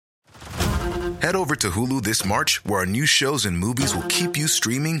Head over to Hulu this March, where our new shows and movies will keep you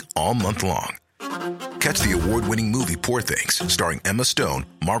streaming all month long. Catch the award-winning movie Poor Things, starring Emma Stone,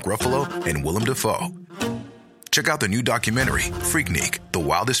 Mark Ruffalo, and Willem Dafoe. Check out the new documentary, Freaknik, The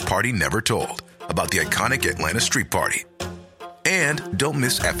Wildest Party Never Told, about the iconic Atlanta Street Party. And don't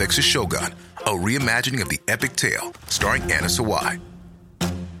miss FX's Shogun, a reimagining of the epic tale, starring Anna Sawai.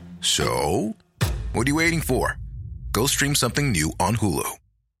 So, what are you waiting for? Go stream something new on Hulu.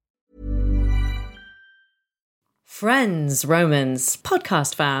 Friends, Romans,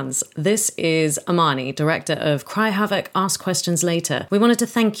 podcast fans, this is Amani, director of Cry Havoc, Ask Questions Later. We wanted to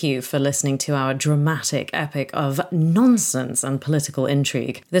thank you for listening to our dramatic epic of nonsense and political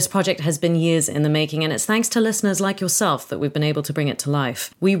intrigue. This project has been years in the making, and it's thanks to listeners like yourself that we've been able to bring it to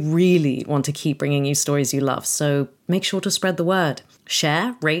life. We really want to keep bringing you stories you love, so make sure to spread the word.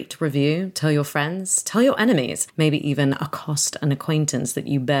 Share, rate, review, tell your friends, tell your enemies, maybe even accost an acquaintance that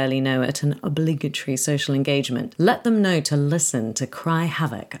you barely know at an obligatory social engagement. Let them know to listen to Cry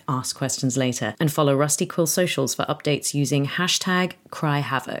Havoc, Ask Questions Later, and follow Rusty Quill socials for updates using hashtag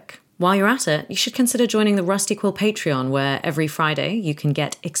 #CryHavoc. While you're at it, you should consider joining the Rusty Quill Patreon, where every Friday you can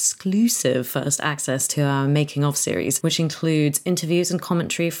get exclusive first access to our Making of series, which includes interviews and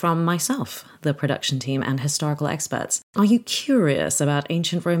commentary from myself, the production team, and historical experts. Are you curious about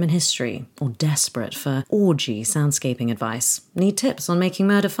ancient Roman history, or desperate for orgy soundscaping advice? Need tips on making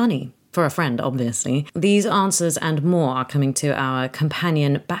murder funny? For a friend, obviously. These answers and more are coming to our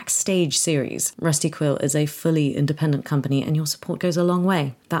companion Backstage series. Rusty Quill is a fully independent company, and your support goes a long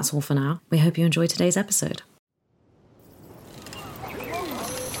way. That's all for now. We hope you enjoy today's episode.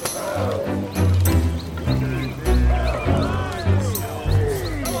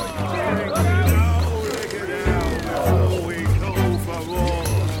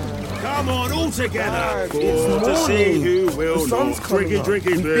 Together to see who will not drinky,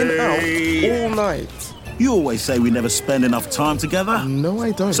 We've been out all night. You always say we never spend enough time together. No,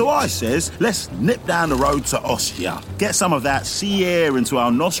 I don't. So I says, let's nip down the road to Ostia, get some of that sea air into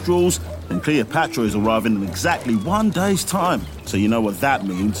our nostrils, and Cleopatra is arriving in exactly 1 day's time. So you know what that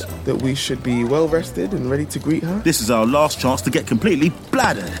means. That we should be well rested and ready to greet her? This is our last chance to get completely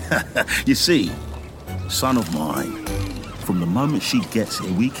bladdered. You see, son of mine, from the moment she gets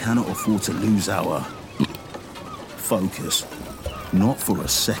here, we cannot afford to lose our focus. Not for a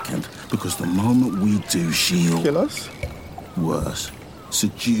second, because the moment we do, she'll... Kill us? Worse,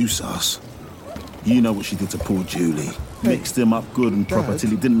 seduce us. You know what she did to poor Julie. Hey, mixed him up good and proper Dad.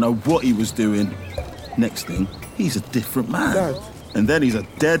 till he didn't know what he was doing. Next thing, he's a different man. Dad. And then he's a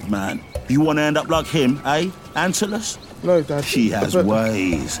dead man. You want to end up like him, eh, Angelus? No, Dad. She has But-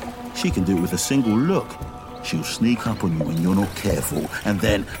 ways. She can do it with a single look. She'll sneak up on you when you're not careful, and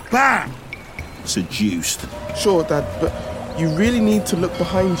then, bam! Seduced. Sure, Dad, but you really need to look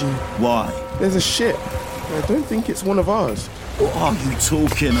behind you. Why? There's a ship. I don't think it's one of ours. What are you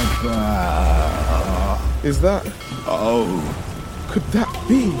talking about? Is that... Oh, Could that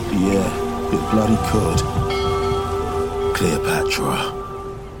be? yeah, it bloody could. Cleopatra.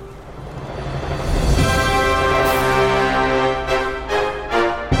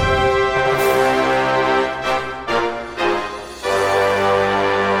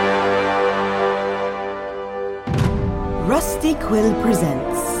 Rusty Quill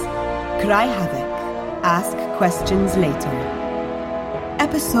presents Cry Havoc, Ask Questions Later.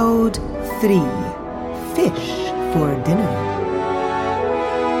 Episode 3, Fish for Dinner.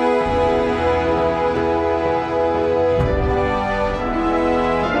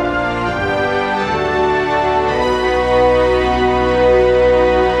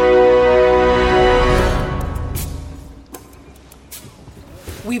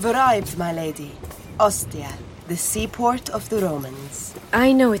 We've arrived, my lady. Ostia, the seaport of the Romans.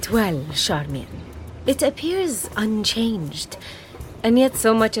 I know it well, Charmian. It appears unchanged, and yet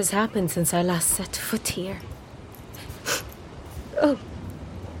so much has happened since I last set foot here. Oh,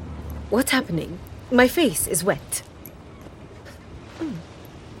 what's happening? My face is wet.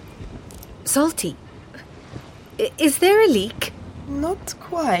 Salty. Is there a leak? Not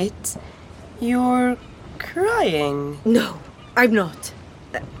quite. You're crying. No, I'm not.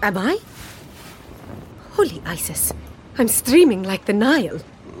 Am I? Holy Isis, I'm streaming like the Nile.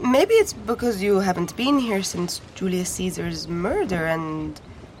 Maybe it's because you haven't been here since Julius Caesar's murder and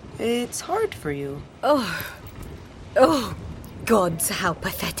it's hard for you. Oh, gods, how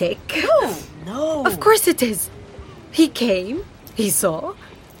pathetic. No. Of course it is. He came, he saw,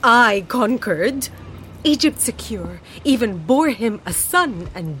 I conquered, Egypt secure, even bore him a son,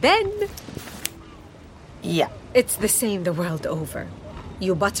 and then... Yeah. It's the same the world over.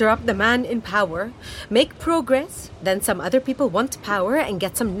 You butter up the man in power, make progress, then some other people want power and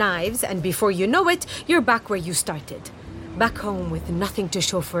get some knives, and before you know it, you're back where you started. Back home with nothing to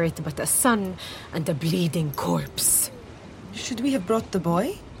show for it but a son and a bleeding corpse. Should we have brought the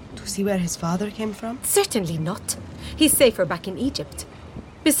boy to see where his father came from? Certainly not. He's safer back in Egypt.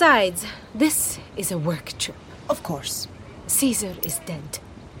 Besides, this is a work trip. Of course. Caesar is dead.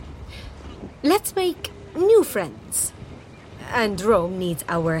 Let's make new friends. And Rome needs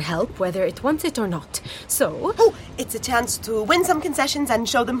our help, whether it wants it or not. So... Oh, it's a chance to win some concessions and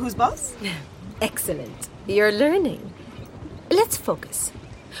show them who's boss? Excellent. You're learning. Let's focus.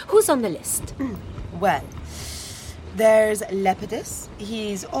 Who's on the list? Well, there's Lepidus.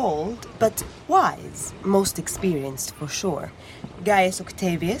 He's old, but wise. Most experienced, for sure. Gaius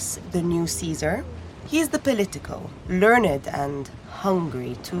Octavius, the new Caesar. He's the political, learned and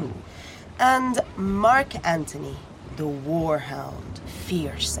hungry, too. And Mark Antony, the warhound,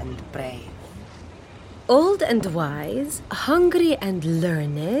 fierce and brave. Old and wise, hungry and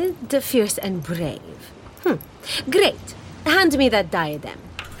learned, fierce and brave. Great. Hand me that diadem.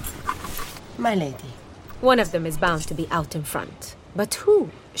 My lady. One of them is bound to be out in front. But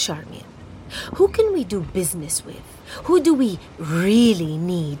who, Charmian? Who can we do business with? Who do we really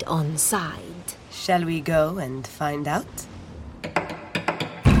need on side? Shall we go and find out?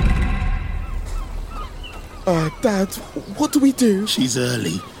 Dad, what do we do? She's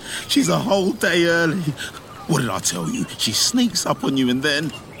early. She's a whole day early. What did I tell you? She sneaks up on you and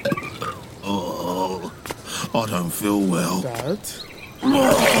then... Oh, I don't feel well. Dad?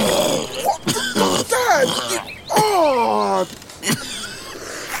 Dad! Oh!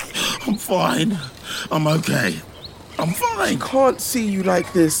 I'm fine. I'm okay. I'm fine. Can't see you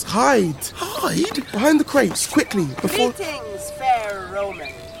like this. Hide. Hide? Behind the crates, quickly, before... Greetings, fair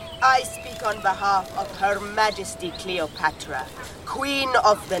Roman. I speak on behalf of Her Majesty Cleopatra, Queen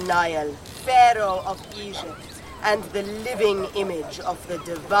of the Nile, Pharaoh of Egypt, and the living image of the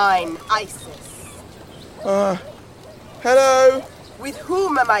divine Isis. Hello? With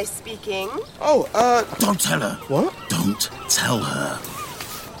whom am I speaking? Don't tell her. What? Don't tell her.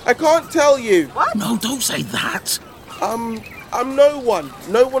 I can't tell you. What? No, don't say that. I'm no one.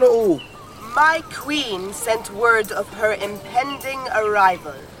 No one at all. My queen sent word of her impending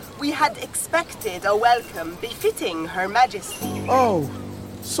arrival. We had expected a welcome befitting Her Majesty. Oh,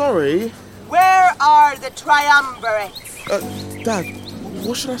 sorry. Where are the triumvirates? Dad,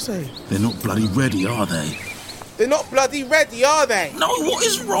 what should I say? They're not bloody ready, are they? They're not bloody ready, are they? No, what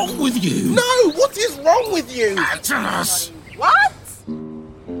is wrong with you? No, what is wrong with you? Atlas! What?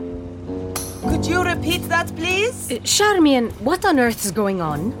 Could you repeat that, please? Charmian, what on earth is going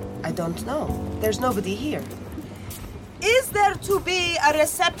on? I don't know. There's nobody here. Is there to be a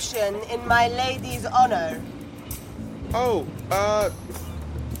reception in my lady's honor? Oh,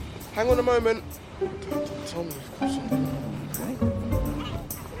 hang on a moment. Don't tell me I've got something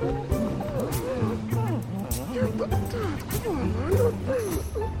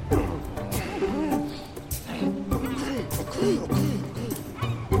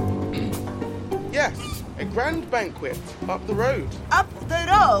Yes, a grand banquet up the road. Up the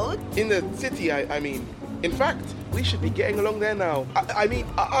road? In the city, I mean. In fact, we should be getting along there now.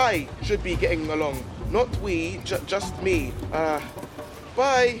 I should be getting along. Not we, just me.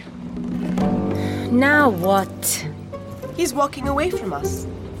 Bye. Now what? He's walking away from us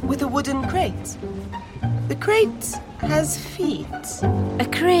with a wooden crate. The crate has feet. A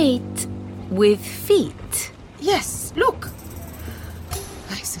crate with feet? Yes, look.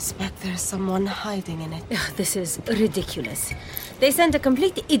 I suspect there's someone hiding in it. This is ridiculous. They sent a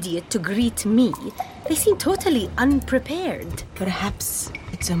complete idiot to greet me. They seem totally unprepared. Perhaps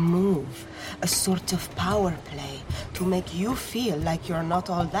it's a move, a sort of power play to make you feel like you're not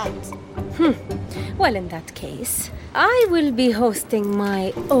all that. Well, in that case, I will be hosting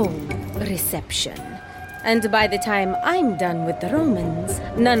my own reception. And by the time I'm done with the Romans,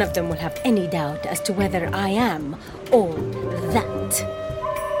 none of them will have any doubt as to whether I am all that.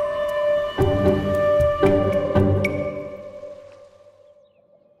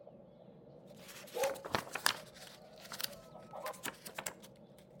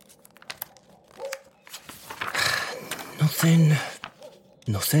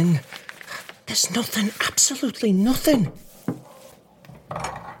 Nothing. There's nothing, absolutely nothing.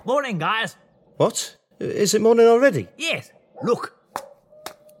 Morning, guys. What? Is it morning already? Yes, look.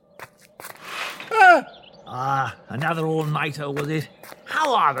 Another all-nighter, was it?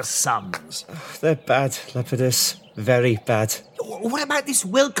 How are the sums? They're bad, Lepidus. Very bad. What about this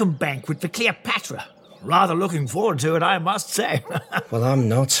welcome banquet for Cleopatra? Rather looking forward to it, I must say. Well, I'm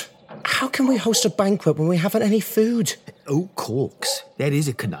not. How can we host a banquet when we haven't any food? Oh, corks. That is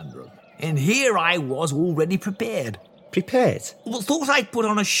a conundrum. And here I was already prepared. Prepared? Well, thought I'd put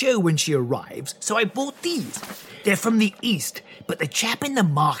on a show when she arrives, so I bought these. They're from the East, but the chap in the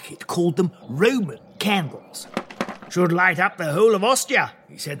market called them Roman candles. Should light up the whole of Ostia.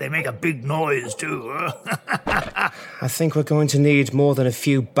 He said they make a big noise, too. I think we're going to need more than a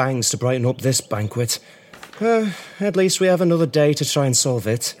few bangs to brighten up this banquet. At least we have another day to try and solve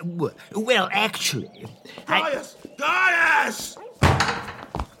it. Well, actually... Gaius!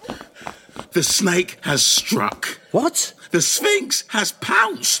 The snake has struck. What? The Sphinx has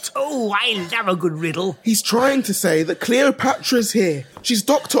pounced. Oh, I love a good riddle. He's trying to say that Cleopatra's here. She's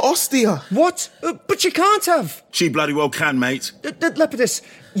Dr. Ostia. What? But she can't have. She bloody well can, mate. Lepidus,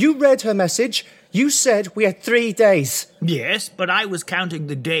 you read her message. You said we had 3 days. Yes, but I was counting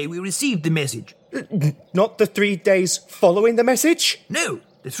the day we received the message. Not the 3 days following the message? No,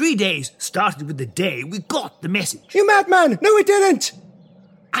 the 3 days started with the day we got the message. You madman! No, it didn't!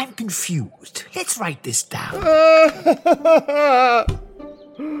 I'm confused. Let's write this down.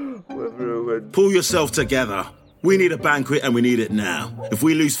 Pull yourself together. We need a banquet and we need it now. If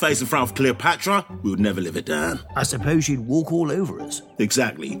we lose face in front of Cleopatra, we would never live it down. I suppose she'd walk all over us.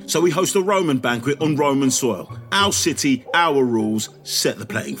 Exactly. So we host a Roman banquet on Roman soil. Our city, our rules, set the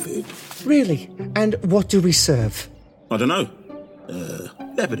playing field. Really? And what do we serve? I don't know.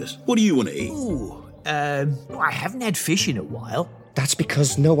 Lepidus, what do you want to eat? Ooh, I haven't had fish in a while. That's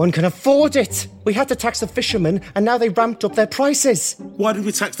because no one can afford it. We had to tax the fishermen, and now they ramped up their prices. Why did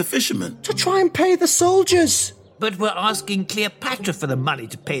we tax the fishermen? To try and pay the soldiers. But we're asking Cleopatra for the money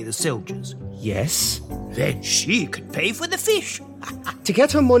to pay the soldiers. Yes. Then she could pay for the fish. To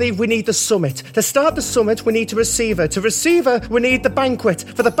get her money, we need the summit. To start the summit, we need to receive her. To receive her, we need the banquet.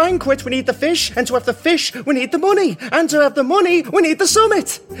 For the banquet, we need the fish. And to have the fish, we need the money. And to have the money, we need the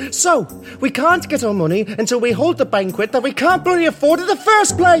summit. So, we can't get our money until we hold the banquet that we can't bloody afford in the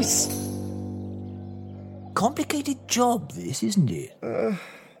first place. Complicated job, this, isn't it?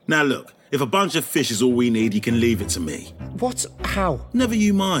 Now look, if a bunch of fish is all we need, you can leave it to me. What? How? Never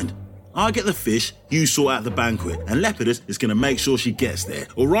you mind. I get the fish, you sort out the banquet, and Lepidus is going to make sure she gets there.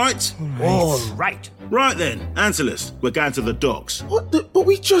 All right? All right. Right then, Antyllus, we're going to the docks. What the? But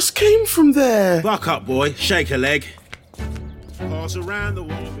we just came from there. Buck up, boy. Shake a leg. Pass around the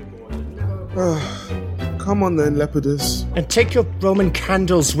wall. Come on then, Lepidus. And take your Roman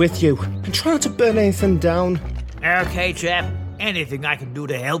candles with you. And try not to burn anything down. Okay, chap. Anything I can do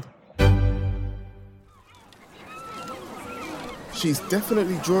to help. She's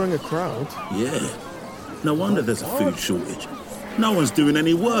definitely drawing a crowd. Yeah. No wonder there's a food shortage. No one's doing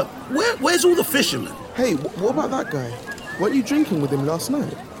any work. Where's all the fishermen? Hey, what about that guy? Weren't you drinking with him last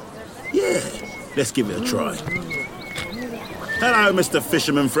night? Yeah. Let's give it a try. Hello, Mr.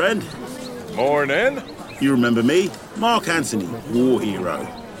 Fisherman friend. Morning. You remember me? Mark Antony, war hero.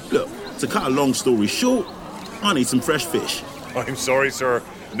 Look, to cut a long story short, I need some fresh fish. I'm sorry, sir.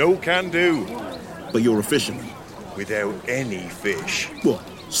 No can do. But you're a fisherman. Without any fish. What?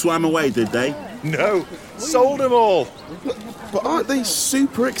 Swam away, did they? No. Sold them all. But aren't they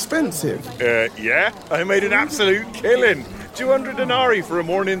super expensive? Yeah. I made an absolute killing. 200 denarii for a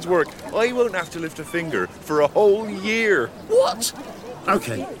morning's work. I won't have to lift a finger for a whole year. What?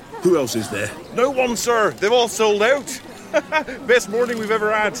 Okay. Who else is there? No one, sir. They've all sold out. Best morning we've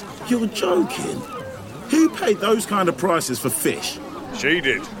ever had. You're joking. Who paid those kind of prices for fish? She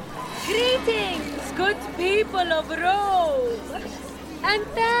did. Greetings, good people of Rome. And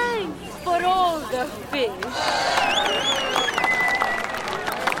thanks for all the fish.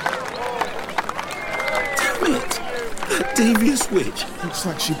 Damn it! That devious witch. Looks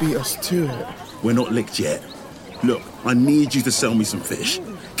like she beat us to it. We're not licked yet. Look, I need you to sell me some fish.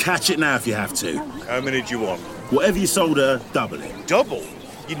 Catch it now if you have to. How many do you want? Whatever you sold her, double it. Double?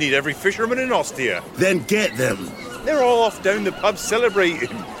 You'd need every fisherman in Ostia. Then get them. They're all off down the pub celebrating.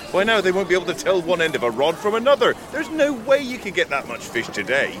 By now they won't be able to tell one end of a rod from another. There's no way you can get that much fish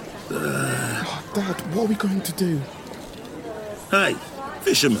today. Dad, what are we going to do? Hey,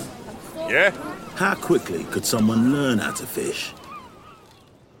 fisherman. Yeah? How quickly could someone learn how to fish?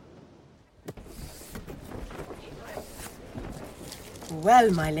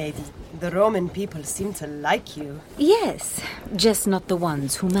 Well, my lady, the Roman people seem to like you. Yes, just not the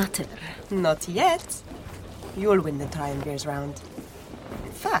ones who matter. Not yet. You'll win the triumvirs round.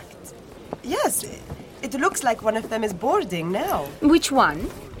 In fact, yes, it looks like one of them is boarding now. Which one?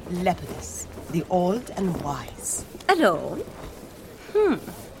 Lepidus, the old and wise. Alone?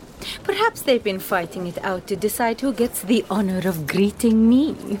 Perhaps they've been fighting it out to decide who gets the honor of greeting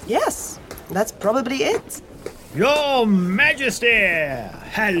me. Yes, that's probably it. Your Majesty!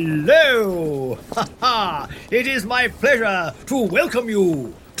 Hello! It is my pleasure to welcome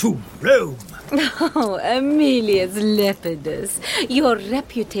you to Rome. Oh, Emilius Lepidus, your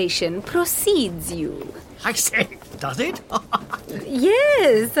reputation precedes you. I say, does it?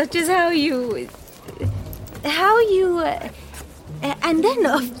 Yes, such is how you... and then,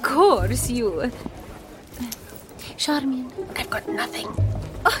 of course, you... Charmian, I've got nothing.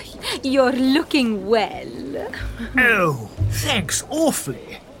 oh, you're looking well. Oh, thanks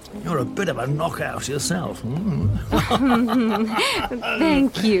awfully. You're a bit of a knockout yourself.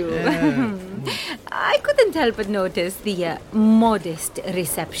 Thank you. I couldn't help but notice the modest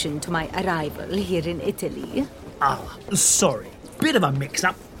reception to my arrival here in Italy. Ah, sorry. Bit of a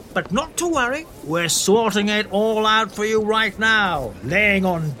mix-up. But not to worry. We're sorting it all out for you right now. Laying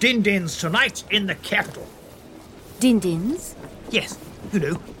on din-dins tonight in the capital. Din-dins? Yes, you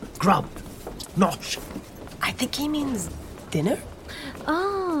know, grub, nosh. I think he means dinner?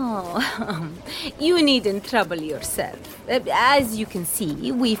 Oh, you needn't trouble yourself. As you can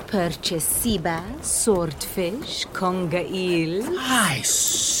see, we've purchased sea bass, swordfish, conger eel. I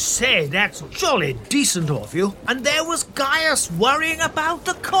say, that's jolly decent of you. And there was Gaius worrying about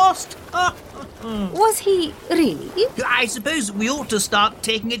the cost. Was he really? I suppose we ought to start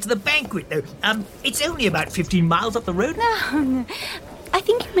taking it to the banquet, though. It's only about 15 miles up the road. No, I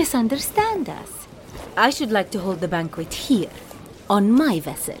think you misunderstand us. I should like to hold the banquet here, on my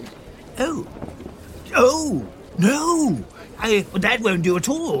vessel. Oh, no. That won't do at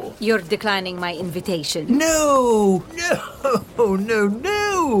all. You're declining my invitation. No.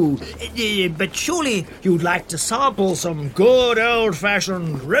 But surely you'd like to sample some good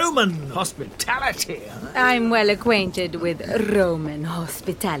old-fashioned Roman hospitality. Huh? I'm well acquainted with Roman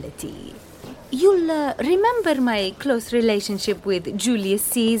hospitality. You'll remember my close relationship with Julius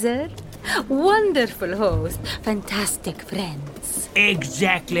Caesar? Wonderful host, fantastic friends.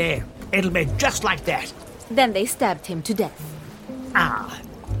 Exactly. It'll be just like that. Then they stabbed him to death. Ah,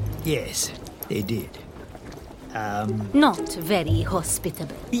 yes, they did. Not very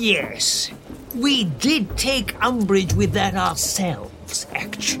hospitable. Yes, we did take umbrage with that ourselves,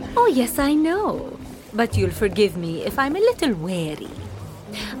 actually. Oh, yes, I know. But you'll forgive me if I'm a little wary.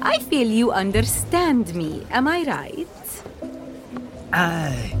 I feel you understand me, am I right?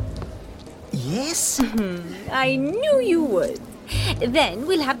 Yes? I knew you would. Then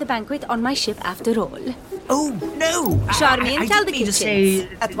we'll have the banquet on my ship after all. Oh, no. Charmian, I tell didn't the mean to kitchens. say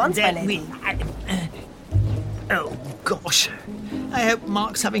At once, my that lady. oh, gosh. I hope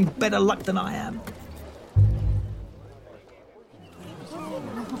Mark's having better luck than I am.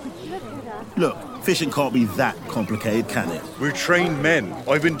 Look, fishing can't be that complicated, can it? We're trained men.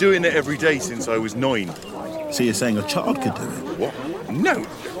 I've been doing it every day since I was 9. So you're saying a child could do it? What? No.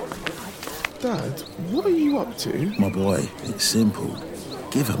 Dad, what are you up to? My boy, it's simple.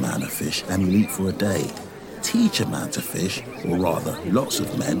 Give a man a fish and he'll eat for a day. Teach a man to fish, or rather, lots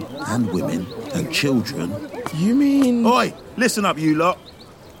of men and women and children. You mean... Oi, listen up, you lot.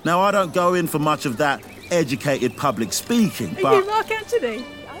 Now, I don't go in for much of that educated public speaking, but... Are you Mark out today?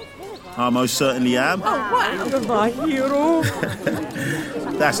 I most certainly am. Oh, wow. You're my hero.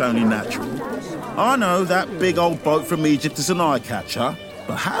 That's only natural. I know that big old boat from Egypt is an eye catcher,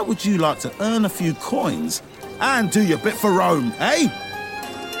 but how would you like to earn a few coins and do your bit for Rome, eh?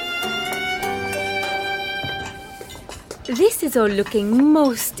 This is all looking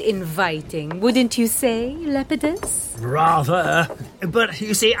most inviting, wouldn't you say, Lepidus? Rather. But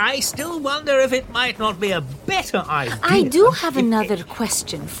you see, I still wonder if it might not be a better idea. I do have another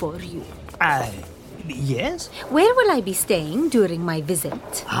question for you. Yes? Where will I be staying during my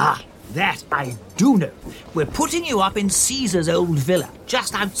visit? Ah, that I do know. We're putting you up in Caesar's old villa,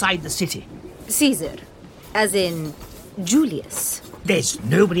 just outside the city. Caesar, as in Julius. There's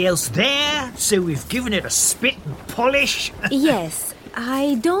nobody else there, so we've given it a spit and polish. Yes,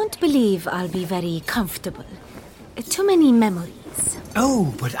 I don't believe I'll be very comfortable. Too many memories.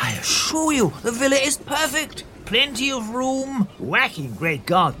 Oh, but I assure you, the villa is perfect. Plenty of room, whacking great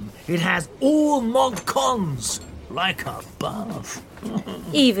garden. It has all mod cons, like a bath.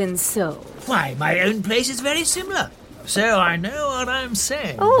 Even so. Why, my own place is very similar. So I know what I'm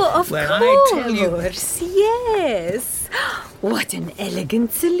saying. Oh, of when course. I tell you... Yes. What an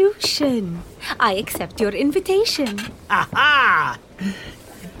elegant solution. I accept your invitation. Aha!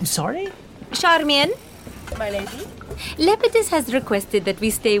 Sorry? Charmian, My lady? Lepidus has requested that we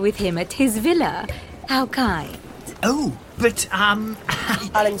stay with him at his villa. How kind. Oh, but,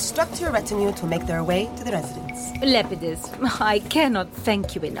 I'll instruct your retinue to make their way to the residence. Lepidus, I cannot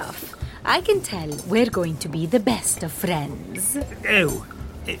thank you enough. I can tell we're going to be the best of friends. Oh,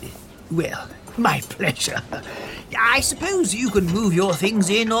 well, My pleasure. I suppose you can move your things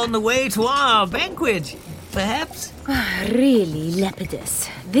in on the way to our banquet, perhaps? Really, Lepidus?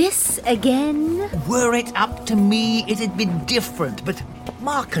 This again? Were it up to me, it'd been different, but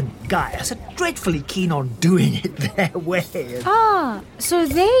Mark and Gaius are dreadfully keen on doing it their way. Ah, so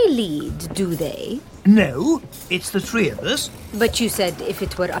they lead, do they? No, it's the three of us. But you said if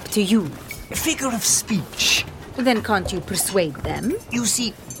it were up to you. Figure of speech. Then can't you persuade them? You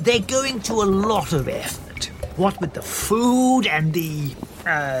see, they're going to a lot of effort. What with the food and the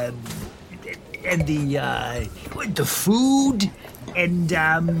food and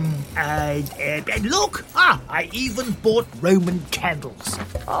look! I even bought Roman candles.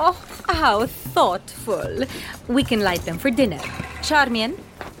 Oh, how thoughtful. We can light them for dinner. Charmian?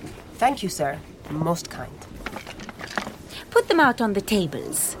 Thank you, sir. Most kind. Put them out on the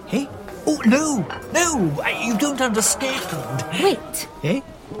tables. Hey? Oh, no, you don't understand. Wait. Eh?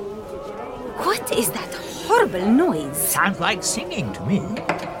 What is that horrible noise? Sounds like singing to me.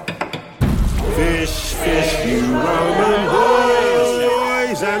 Fish, fish, you Roman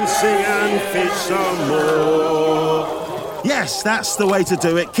boys, and sing and fish some more. Yes, that's the way to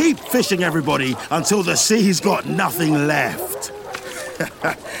do it. Keep fishing, everybody, until the sea's got nothing left.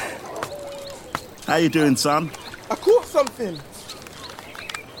 How you doing, son? I caught something.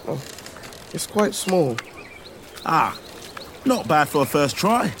 Oh, it's quite small. Not bad for a first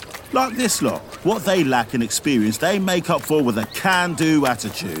try. Like this lot. What they lack in experience, they make up for with a can-do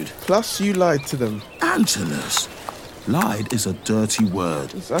attitude. Plus, you lied to them. Angelus. Lied is a dirty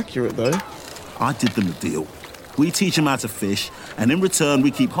word. It's accurate, though. I did them a deal. We teach them how to fish, and in return,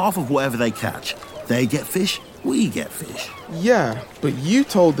 we keep half of whatever they catch. They get fish, we get fish. Yeah, but you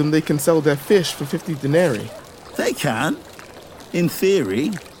told them they can sell their fish for 50 denarii. They can. In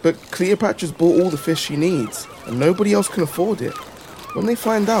theory. But Cleopatra's bought all the fish she needs, and nobody else can afford it. When they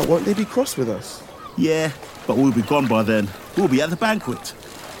find out, won't they be cross with us? Yeah, but we'll be gone by then. We'll be at the banquet.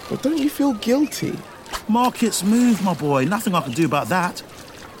 But don't you feel guilty? Markets move, my boy. Nothing I can do about that.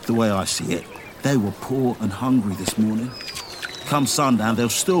 The way I see it, they were poor and hungry this morning. Come sundown, they'll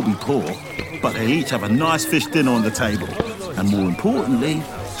still be poor, but they'll each have a nice fish dinner on the table. And more importantly,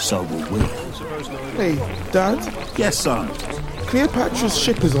 so will we. Hey, Dad? Yes, son? Cleopatra's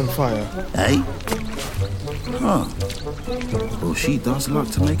ship is on fire. Eh? Huh. Well, she does like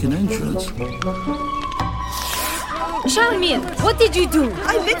to make an entrance. Charmian, what did you do?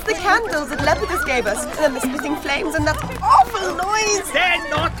 I lit the candles that Lepidus gave us, and then the spitting flames and that awful noise. They're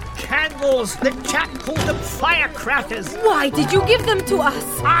not candles. The chap called them firecrackers. Why did you give them to us?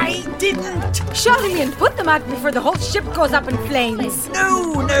 I didn't. Charmian, put them out before the whole ship goes up in flames. No.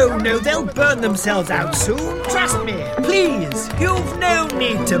 They'll burn themselves out soon. Trust me. Please. You've no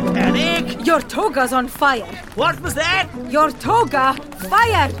need to panic. Your toga's on fire. What was that? Your toga,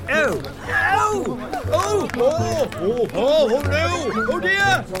 fire. Oh, no. Oh,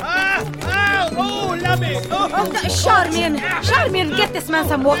 dear. Oh, lummy. Charmian, get this man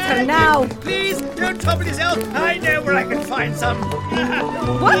some water now. Please, don't trouble yourself. I know where I can find some.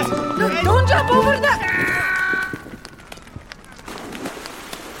 What? No, don't jump over that.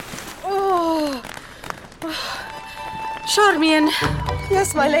 Oh. Charmian.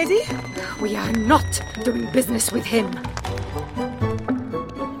 Yes, my lady? We are not doing business with him.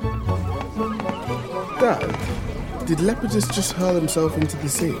 Dad, did Lepidus just hurl himself into the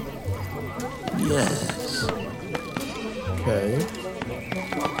sea? Yes. Okay.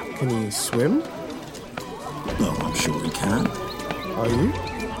 Can he swim? Well, I'm sure he can. Are you?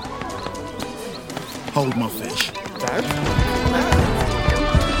 Hold my fish. Dad?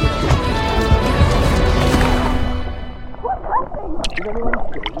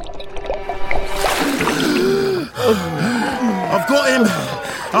 I've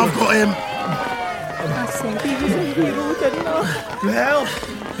got him.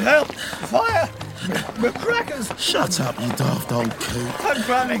 Help! Fire! The crackers! Shut up, you daft old coot. I'm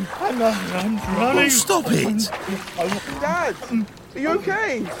running. I'm running. Well, stop it. Dad, are you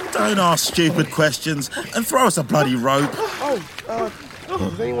okay? Don't ask stupid questions and throw us a bloody rope.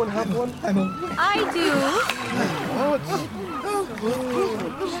 Does anyone have one? I do.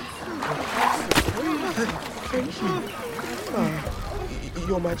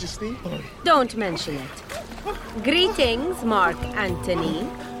 Your Majesty? Don't mention it. Greetings, Mark Antony.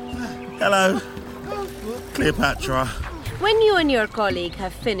 Hello, Cleopatra. When you and your colleague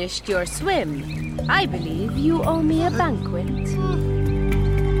have finished your swim, I believe you owe me a banquet.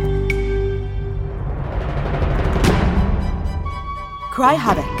 Cry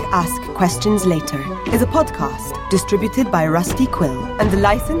Havoc, Ask Questions Later is a podcast distributed by Rusty Quill and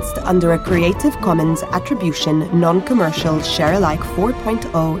licensed under a Creative Commons Attribution Non-Commercial Share-alike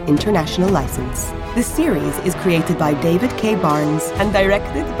 4.0 International License. This series is created by David K. Barnes and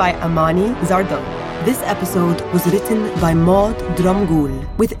directed by Amani Zardon. This episode was written by Maud Dromgool,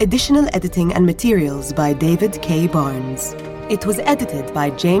 with additional editing and materials by David K. Barnes. It was edited by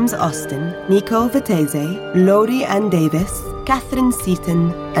James Austin, Nico Vettese, Laurie Ann Davis, Catherine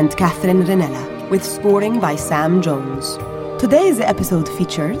Seaton, and Catherine Ranella, with scoring by Sam Jones. Today's episode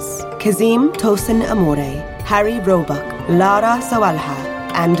features Kazim Tosin Amore, Harry Roebuck, Lara Sawalha,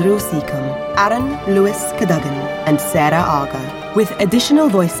 Andrew Seacombe, Aaron Lewis Cadogan, and Sarah Aga, with additional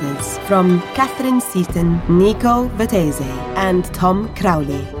voices from Catherine Seaton, Nico Vettese, and Tom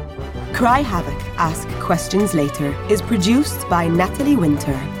Crowley. Cry Havoc, Ask Questions Later is produced by Natalie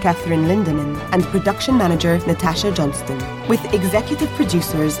Winter, Catherine Lindemann, and production manager Natasha Johnston, with executive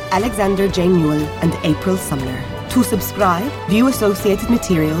producers Alexander J. Newell and April Sumner. To subscribe, view associated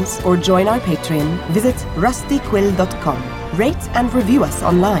materials, or join our Patreon, visit rustyquill.com. Rate and review us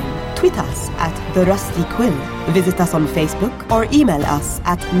online. Tweet us at The Rusty Quill. Visit us on Facebook or email us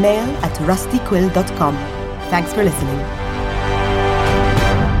at mail@rustyquill.com. Thanks for listening.